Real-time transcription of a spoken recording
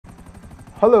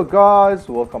Hello guys,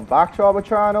 welcome back to our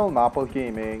channel Maple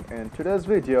Gaming. In today's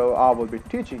video I will be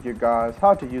teaching you guys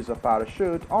how to use a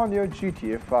parachute on your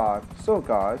GTA 5. So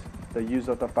guys, the use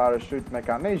of the parachute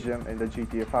mechanism in the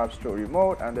GTA 5 story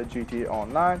mode and the GTA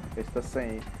Online is the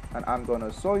same, and I'm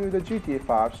gonna show you the GTA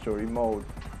 5 story mode.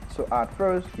 So at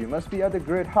first you must be at the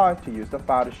great height to use the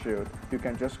parachute. You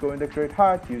can just go in the great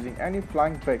height using any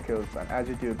flying vehicles, and as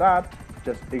you do that,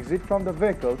 just exit from the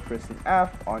vehicle pressing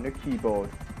F on your keyboard.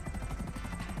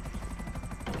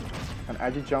 And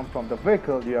as you jump from the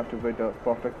vehicle, you have to wait the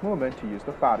perfect moment to use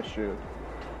the parachute.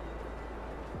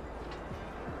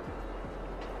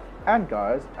 And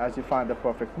guys, as you find the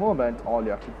perfect moment, all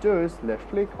you have to do is left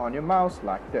click on your mouse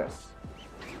like this.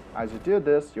 As you do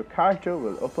this, your character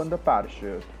will open the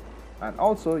parachute. And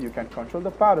also you can control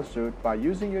the parachute by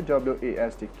using your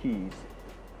WASD keys.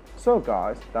 So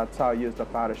guys, that's how you use the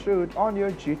parachute on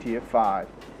your GTA 5.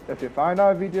 If you find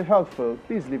our video helpful,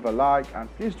 please leave a like and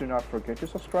please do not forget to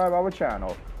subscribe our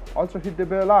channel. Also hit the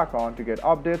bell icon to get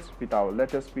updates with our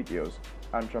latest videos,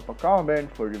 and drop a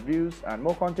comment for reviews and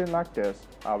more content like this.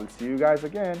 I will see you guys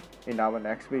again in our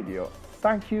next video.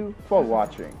 Thank you for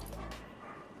watching.